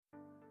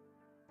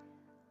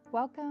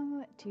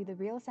Welcome to the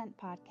Real Ascent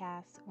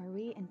podcast, where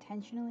we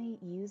intentionally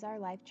use our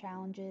life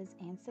challenges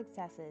and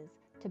successes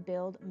to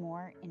build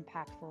more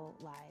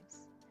impactful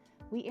lives.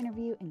 We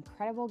interview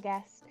incredible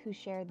guests who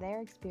share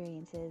their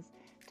experiences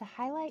to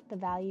highlight the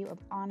value of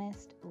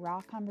honest,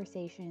 raw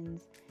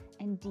conversations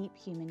and deep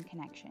human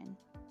connection.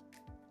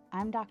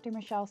 I'm Dr.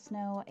 Michelle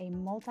Snow, a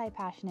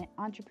multi-passionate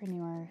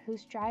entrepreneur who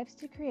strives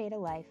to create a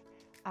life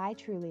I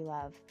truly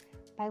love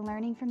by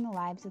learning from the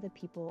lives of the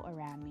people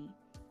around me.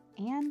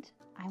 And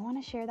I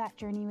want to share that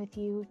journey with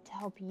you to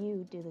help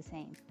you do the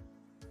same.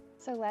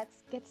 So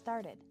let's get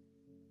started.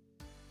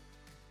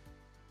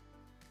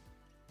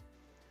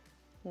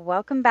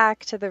 Welcome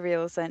back to the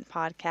Real Ascent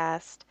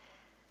podcast.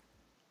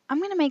 I'm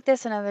going to make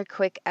this another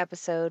quick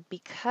episode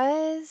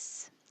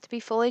because, to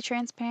be fully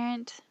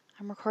transparent,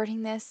 I'm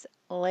recording this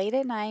late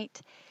at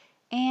night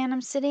and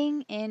I'm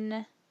sitting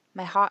in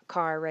my hot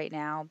car right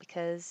now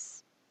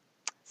because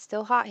it's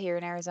still hot here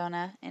in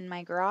Arizona and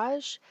my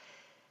garage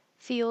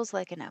feels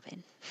like an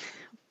oven.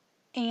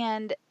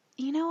 And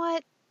you know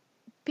what?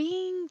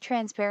 Being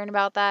transparent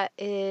about that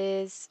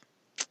is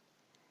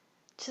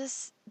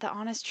just the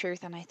honest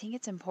truth, and I think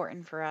it's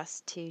important for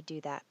us to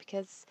do that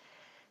because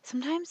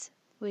sometimes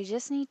we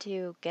just need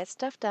to get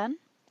stuff done,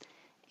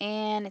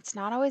 and it's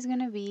not always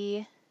going to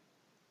be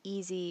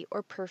easy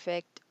or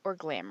perfect or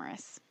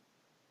glamorous.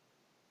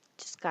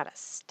 Just gotta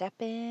step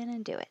in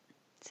and do it.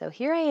 So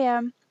here I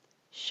am,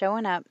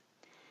 showing up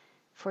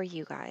for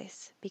you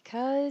guys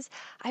because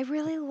I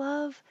really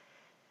love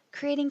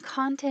creating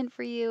content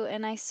for you,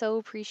 and I so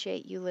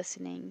appreciate you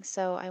listening.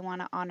 So I want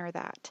to honor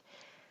that.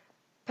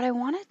 But I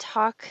want to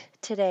talk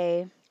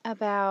today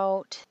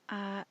about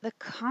the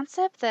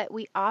concept that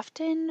we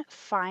often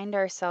find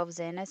ourselves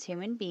in as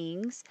human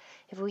beings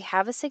if we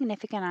have a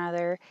significant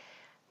other,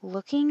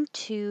 looking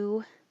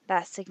to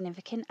that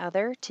significant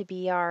other to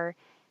be our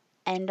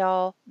end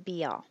all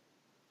be all.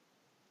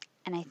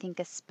 And I think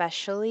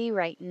especially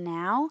right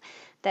now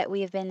that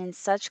we have been in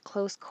such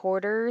close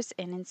quarters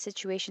and in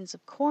situations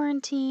of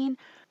quarantine,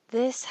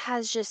 this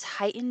has just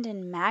heightened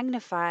and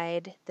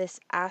magnified this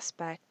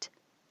aspect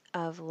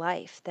of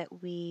life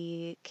that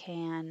we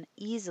can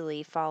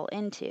easily fall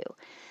into.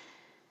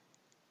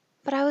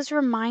 But I was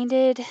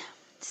reminded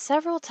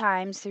several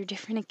times through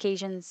different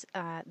occasions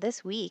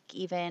this week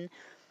even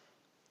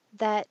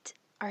that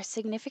our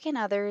significant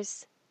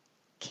others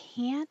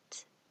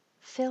can't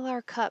fill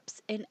our cups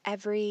in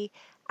every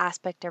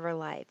aspect of our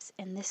lives.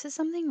 And this is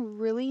something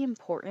really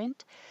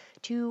important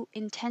to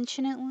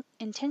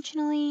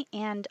intentionally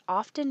and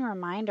often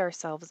remind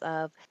ourselves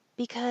of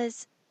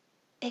because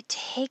it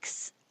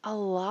takes a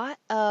lot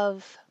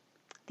of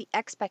the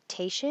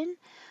expectation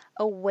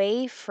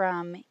away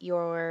from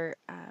your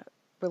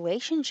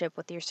relationship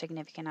with your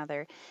significant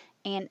other.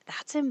 And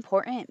that's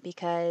important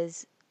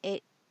because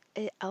it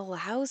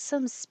allows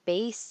some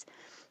space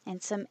and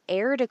some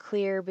air to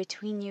clear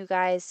between you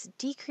guys,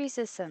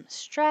 decreases some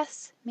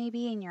stress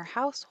maybe in your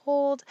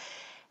household,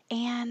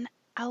 and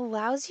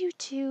allows you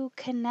to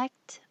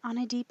connect on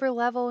a deeper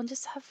level and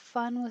just have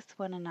fun with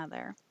one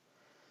another.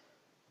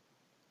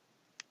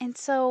 And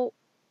so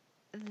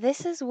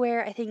this is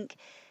where I think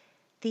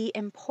the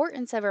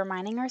importance of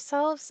reminding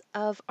ourselves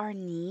of our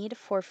need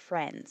for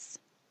friends.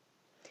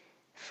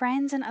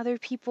 Friends and other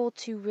people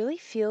to really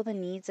feel the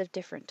needs of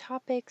different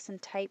topics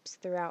and types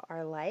throughout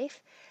our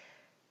life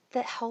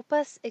that help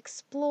us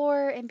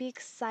explore and be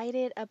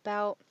excited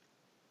about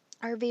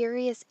our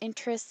various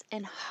interests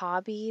and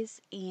hobbies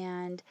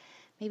and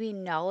maybe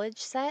knowledge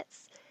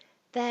sets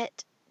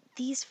that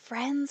these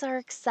friends are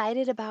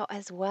excited about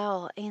as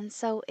well. And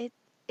so it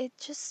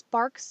just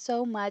sparks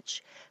so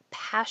much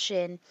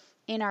passion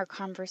in our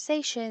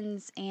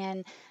conversations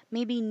and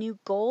maybe new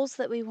goals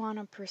that we want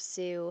to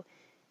pursue.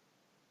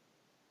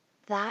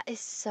 That is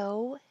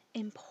so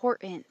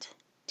important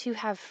to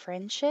have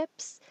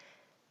friendships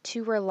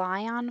to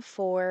rely on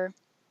for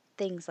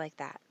things like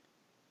that.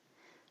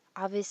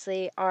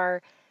 Obviously,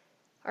 our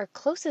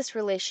closest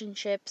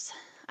relationships,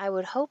 I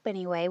would hope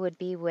anyway, would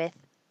be with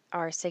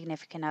our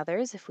significant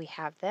others if we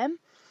have them,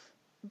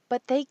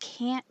 but they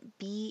can't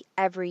be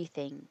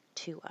everything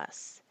to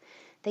us.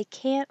 They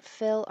can't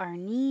fill our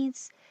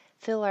needs,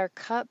 fill our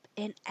cup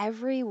in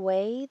every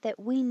way that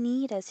we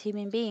need as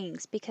human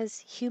beings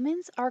because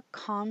humans are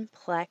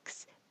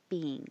complex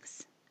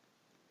beings.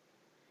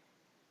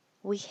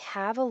 We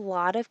have a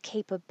lot of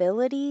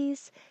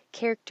capabilities,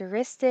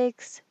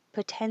 characteristics,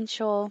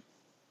 potential,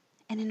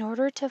 and in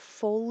order to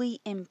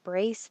fully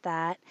embrace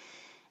that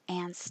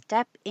and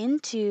step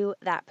into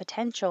that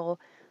potential,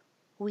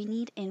 we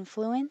need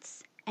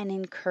influence and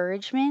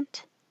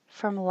encouragement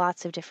from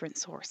lots of different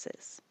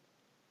sources.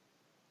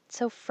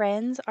 So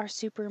friends are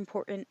super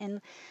important, and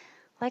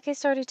like I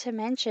started to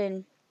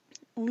mention,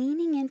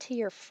 leaning into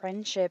your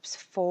friendships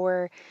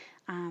for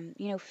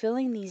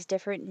filling these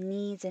different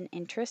needs and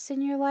interests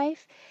in your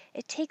life,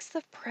 it takes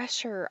the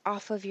pressure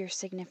off of your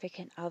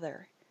significant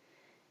other.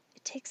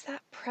 It takes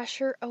that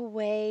pressure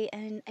away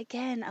and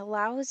again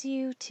allows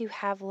you to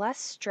have less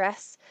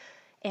stress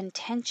and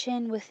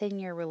tension within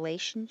your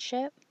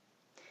relationship,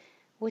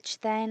 which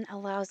then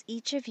allows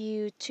each of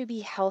you to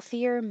be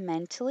healthier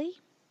mentally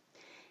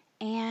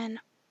and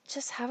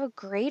just have a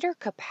greater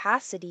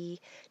capacity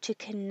to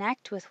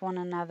connect with one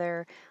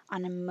another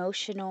on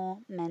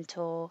emotional,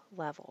 mental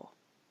level.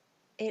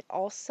 It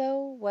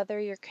also, whether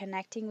you're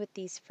connecting with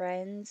these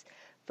friends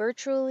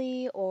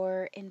virtually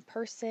or in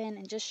person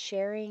and just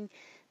sharing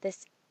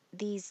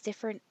these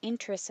different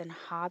interests and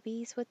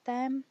hobbies with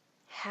them,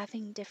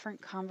 having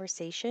different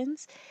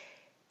conversations,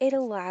 it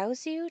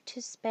allows you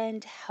to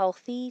spend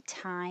healthy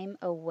time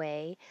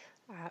away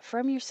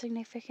from your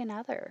significant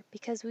other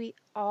because we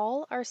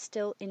all are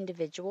still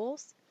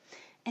individuals.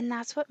 And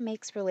that's what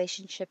makes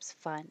relationships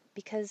fun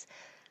because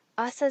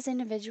us as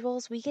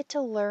individuals, we get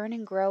to learn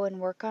and grow and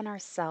work on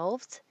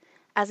ourselves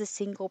as a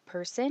single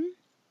person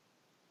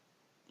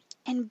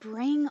and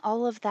bring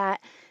all of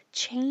that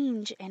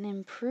change and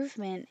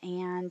improvement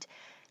and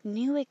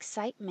new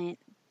excitement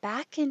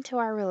back into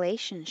our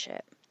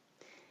relationship.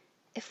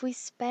 If we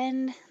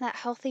spend that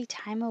healthy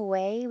time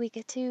away, we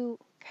get to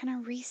kind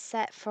of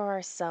reset for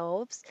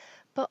ourselves,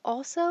 but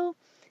also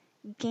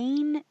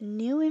gain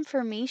new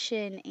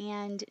information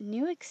and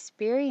new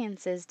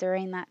experiences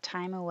during that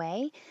time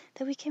away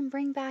that we can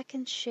bring back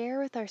and share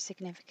with our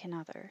significant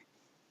other.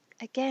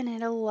 Again,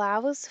 it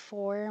allows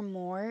for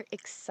more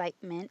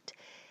excitement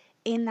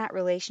in that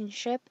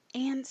relationship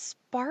and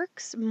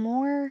sparks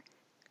more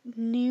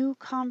new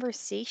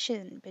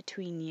conversation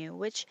between you,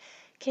 which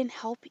can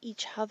help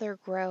each other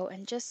grow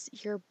and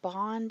just your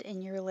bond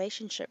and your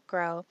relationship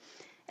grow.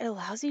 It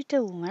allows you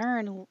to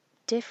learn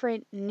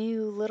different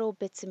new little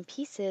bits and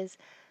pieces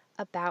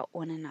about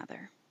one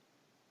another.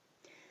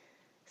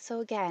 So,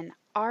 again,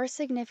 our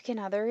significant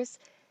others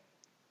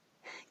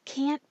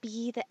can't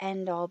be the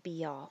end all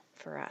be all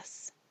for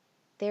us.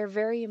 They're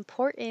very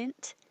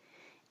important,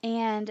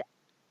 and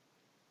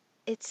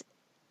it's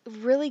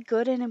really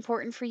good and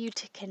important for you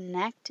to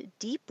connect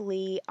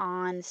deeply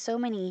on so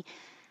many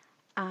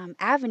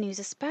avenues,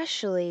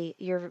 especially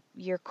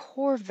your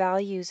core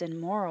values and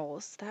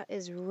morals. That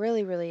is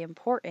really, really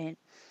important.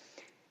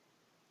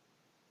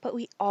 But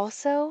we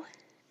also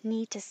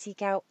need to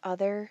seek out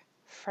other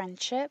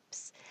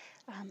friendships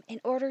in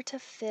order to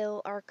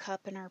fill our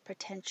cup and our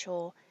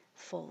potential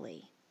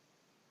fully.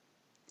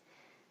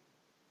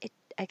 It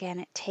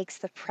takes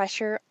the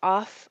pressure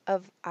off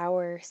of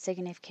our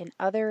significant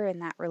other in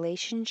that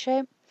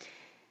relationship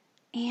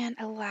and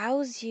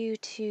allows you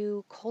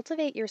to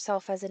cultivate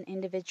yourself as an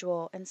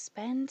individual and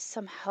spend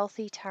some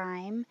healthy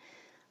time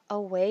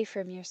away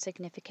from your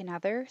significant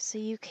other so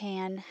you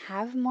can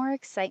have more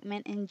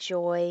excitement and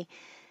joy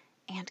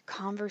and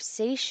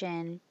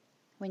conversation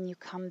when you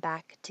come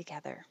back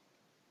together.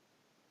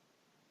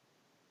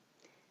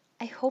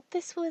 I hope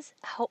this was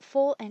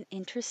helpful and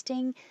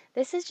interesting.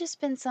 This has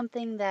just been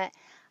something that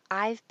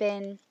I've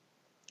been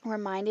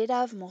reminded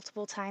of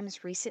multiple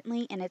times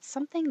recently, and it's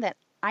something that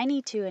I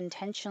need to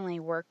intentionally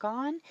work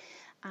on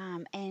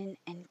and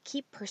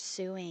keep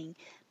pursuing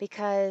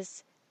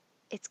because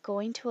it's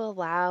going to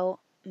allow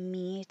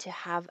me to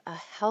have a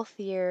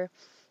healthier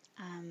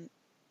um,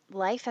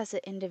 life as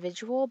an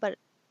individual, but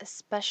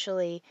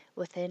especially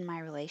within my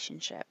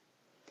relationship.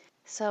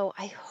 So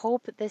I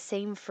hope the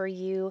same for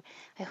you.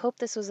 I hope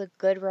this was a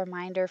good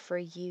reminder for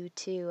you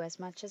too, as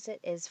much as it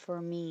is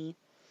for me,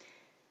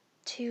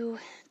 to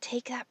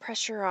take that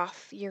pressure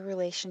off your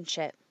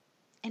relationship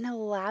and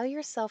allow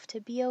yourself to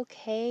be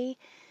okay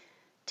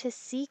to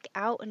seek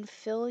out and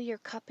fill your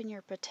cup and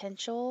your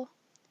potential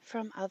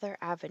from other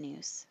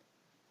avenues.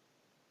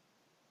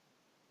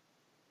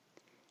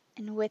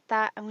 And with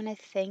that, I want to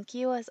thank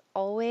you as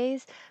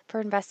always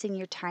for investing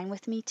your time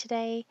with me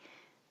today,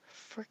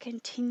 for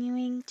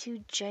continuing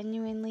to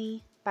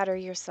genuinely better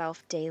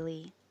yourself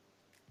daily.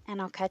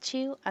 And I'll catch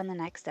you on the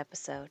next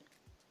episode.